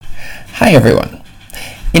Hi everyone.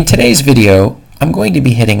 In today's video, I'm going to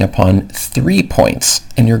be hitting upon 3 points,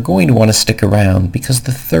 and you're going to want to stick around because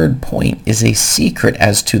the third point is a secret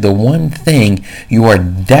as to the one thing you are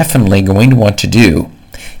definitely going to want to do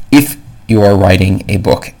if you are writing a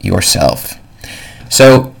book yourself.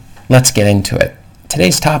 So let's get into it.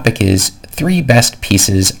 Today's topic is 3 best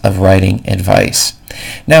pieces of writing advice.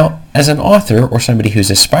 Now, as an author or somebody who's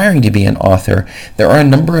aspiring to be an author, there are a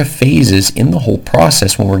number of phases in the whole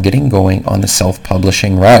process when we're getting going on the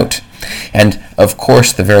self-publishing route. And of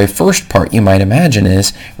course, the very first part you might imagine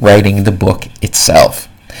is writing the book itself.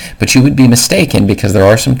 But you would be mistaken because there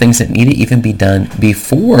are some things that need to even be done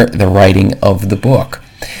before the writing of the book.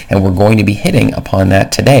 And we're going to be hitting upon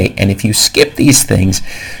that today. And if you skip these things,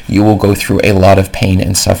 you will go through a lot of pain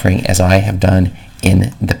and suffering as I have done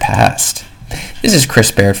in the past. This is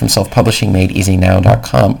Chris Baird from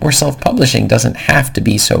selfpublishingmadeeasynow.com, where self-publishing doesn't have to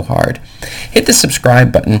be so hard. Hit the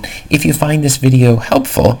subscribe button if you find this video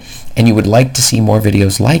helpful and you would like to see more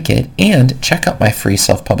videos like it, and check out my free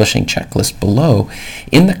self-publishing checklist below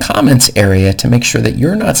in the comments area to make sure that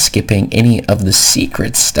you're not skipping any of the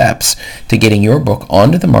secret steps to getting your book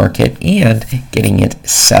onto the market and getting it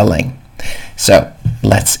selling. So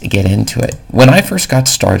let's get into it. When I first got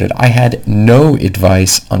started, I had no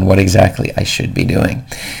advice on what exactly I should be doing.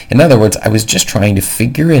 In other words, I was just trying to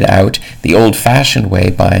figure it out the old-fashioned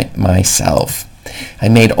way by myself. I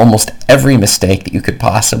made almost every mistake that you could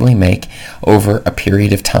possibly make over a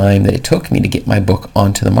period of time that it took me to get my book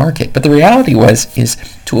onto the market. But the reality is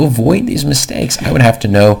to avoid these mistakes, I would have to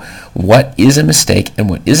know what is a mistake and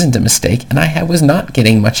what isn't a mistake, and I was not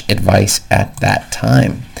getting much advice at that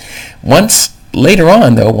time. Later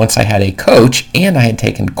on, though, once I had a coach and I had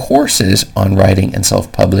taken courses on writing and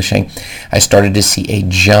self-publishing, I started to see a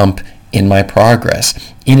jump in my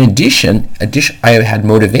progress. In addition, I had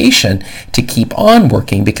motivation to keep on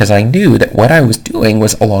working because I knew that what I was doing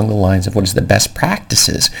was along the lines of what is the best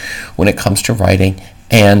practices when it comes to writing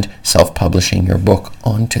and self-publishing your book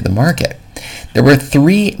onto the market. There were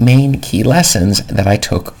 3 main key lessons that I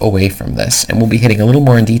took away from this, and we'll be hitting a little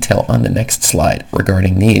more in detail on the next slide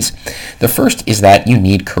regarding these. The first is that you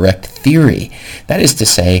need correct theory. That is to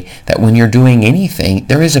say that when you're doing anything,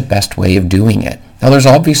 there is a best way of doing it. Now, there's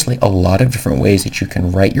obviously a lot of different ways that you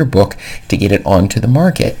can write your book to get it onto the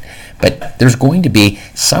market, but there's going to be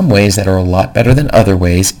some ways that are a lot better than other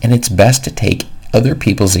ways, and it's best to take other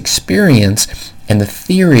people's experience and the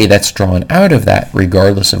theory that's drawn out of that,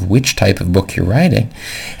 regardless of which type of book you're writing,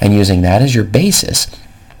 and using that as your basis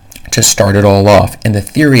to start it all off. And the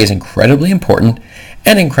theory is incredibly important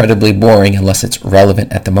and incredibly boring unless it's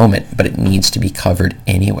relevant at the moment, but it needs to be covered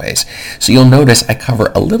anyways. So you'll notice I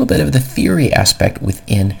cover a little bit of the theory aspect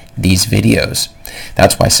within these videos.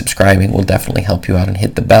 That's why subscribing will definitely help you out, and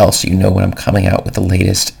hit the bell so you know when I'm coming out with the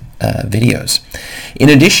latest videos. In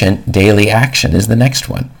addition, daily action is the next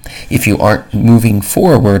one. If you aren't moving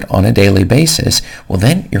forward on a daily basis, well,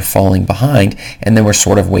 then you're falling behind, and then we're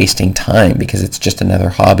sort of wasting time because it's just another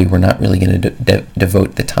hobby. We're not really going to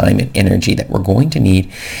devote the time and energy that we're going to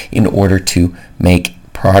need in order to make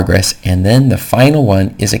progress. And then the final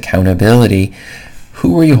one is accountability.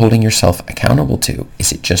 Who are you holding yourself accountable to?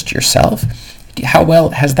 Is it just yourself? How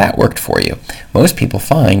well has that worked for you? Most people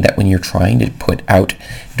find that when you're trying to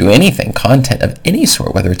do anything, content of any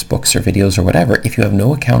sort, whether it's books or videos or whatever, if you have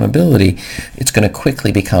no accountability, it's going to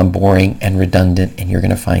quickly become boring and redundant, and you're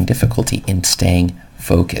going to find difficulty in staying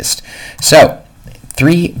focused. So,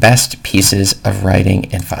 3 best pieces of writing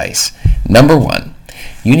advice. Number 1,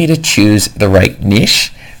 you need to choose the right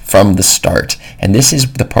niche from the start. And this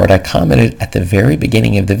is the part I commented at the very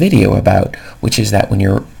beginning of the video about, which is that when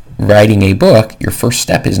you're writing a book, your first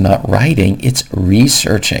step is not writing, it's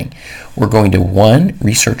researching. We're going to, 1,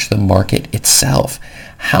 research the market itself.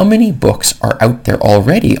 How many books are out there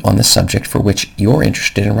already on the subject for which you're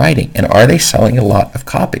interested in writing? And are they selling a lot of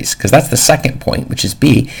copies? Because that's the second point, which is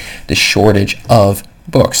B, the shortage of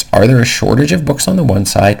books. Are there a shortage of books on the one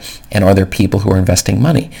side, and are there people who are investing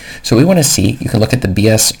money? So we want to see, you can look at the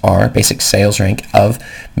BSR, basic sales rank, of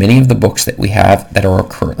many of the books that we have that are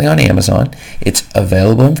currently on Amazon. It's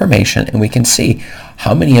available information, and we can see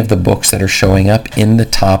how many of the books that are showing up in the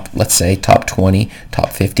top, let's say, top 20, top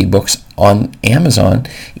 50 books on Amazon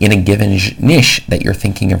in a given niche that you're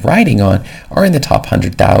thinking of writing on are in the top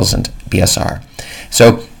 100,000 BSR.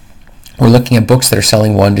 So we're looking at books that are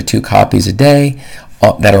selling 1 to 2 copies a day,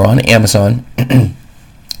 that are on Amazon,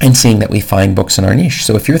 and seeing that we find books in our niche.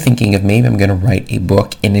 So if you're thinking of maybe I'm going to write a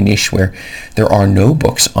book in a niche where there are no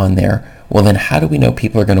books on there, well then how do we know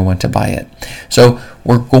people are going to want to buy it? So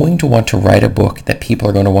we're going to want to write a book that people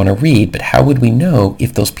are going to want to read, but how would we know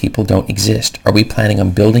if those people don't exist? Are we planning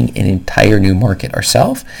on building an entire new market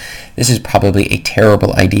ourselves? This is probably a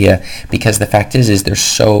terrible idea, because the fact is there's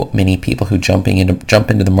so many people who jump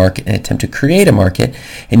into the market and attempt to create a market,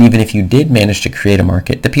 and even if you did manage to create a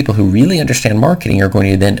market, the people who really understand marketing are going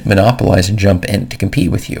to then monopolize and jump in to compete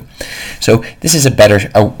with you. So this is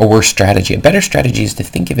a worse strategy. A better strategy is to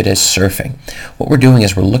think of it as surfing. What we're doing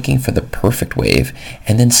is we're looking for the perfect wave,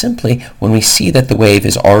 and then simply when we see that the wave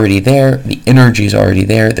is already there, the energy is already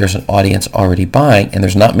there, there's an audience already buying, and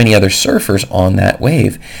there's not many other surfers on that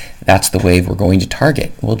wave, that's the wave we're going to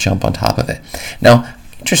target. We'll jump on top of it. Now,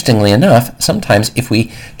 interestingly enough, sometimes if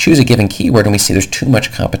we choose a given keyword and we see there's too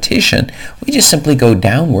much competition, we just simply go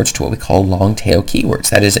downwards to what we call long tail keywords.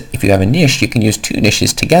 That is, if you have a niche, you can use two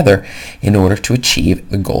niches together in order to achieve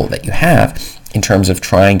the goal that you have, in terms of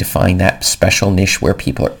trying to find that special niche where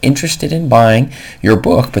people are interested in buying your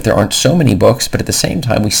book, but there aren't so many books, but at the same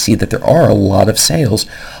time we see that there are a lot of sales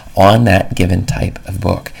on that given type of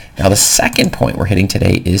book. Now, the second point we're hitting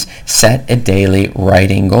today is set a daily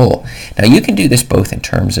writing goal. Now, you can do this both in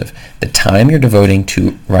terms of the time you're devoting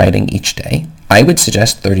to writing each day. I would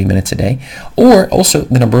suggest 30 minutes a day, or also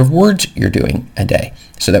the number of words you're doing a day,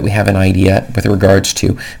 so that we have an idea with regards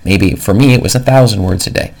to, maybe for me it was 1,000 words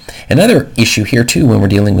a day. Another issue here too when we're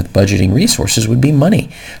dealing with budgeting resources would be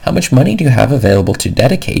money. How much money do you have available to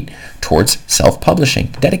dedicate towards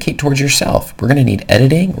self-publishing, dedicate towards yourself? We're going to need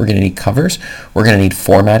editing, we're going to need covers, we're going to need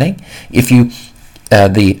formatting.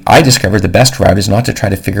 I discovered the best route is not to try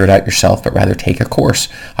to figure it out yourself, but rather take a course.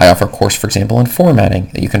 I offer a course, for example, in formatting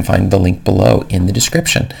that you can find the link below in the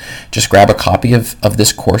description. Just grab a copy of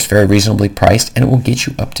this course, very reasonably priced, and it will get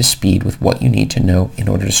you up to speed with what you need to know in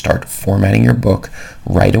order to start formatting your book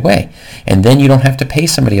right away. And then you don't have to pay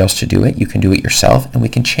somebody else to do it. You can do it yourself, and we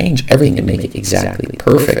can change everything and make it exactly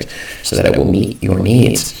perfect so that it will meet your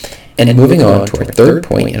needs. And moving on to our third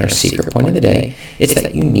point and our secret point of the day, it's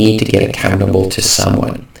that you need to get accountable to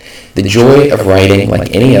someone. The joy of writing,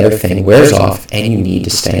 like any other thing, wears off, and you need to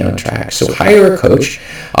stay on track. So hire a coach.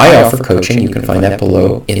 I offer coaching. You can find that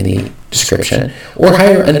below in the description. Or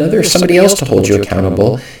hire somebody else to hold you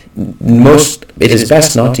accountable. It is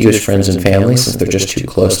best not to use friends and family, since they're just too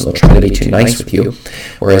close and they'll try to be too nice with you,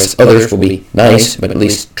 whereas others will be nice, but at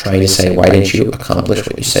least trying to say, why didn't you accomplish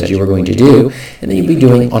what you said you were going to do? And then you'll be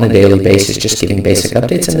doing on a daily basis, just giving basic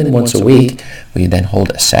updates, and then once a week we then hold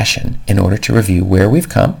a session in order to review where we've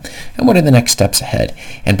come and what are the next steps ahead.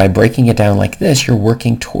 And by breaking it down like this, you're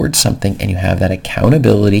working towards something, and you have that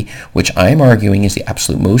accountability, which I'm arguing is the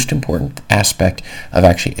absolute most important aspect of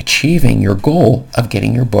actually achieving your goal of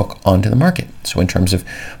getting your book onto the market. So in terms of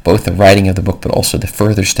both the writing of the book, but also the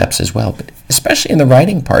further steps as well. But especially in the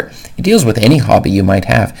writing part, it deals with any hobby you might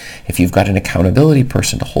have. If you've got an accountability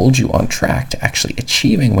person to hold you on track to actually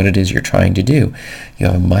achieving what it is you're trying to do, you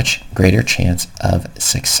have a much greater chance of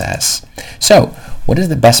success. So what is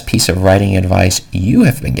the best piece of writing advice you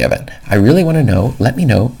have been given? I really want to know. Let me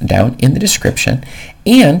know down in the description,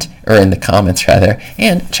 or in the comments rather,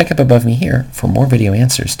 and check up above me here for more video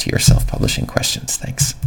answers to your self-publishing questions. Thanks.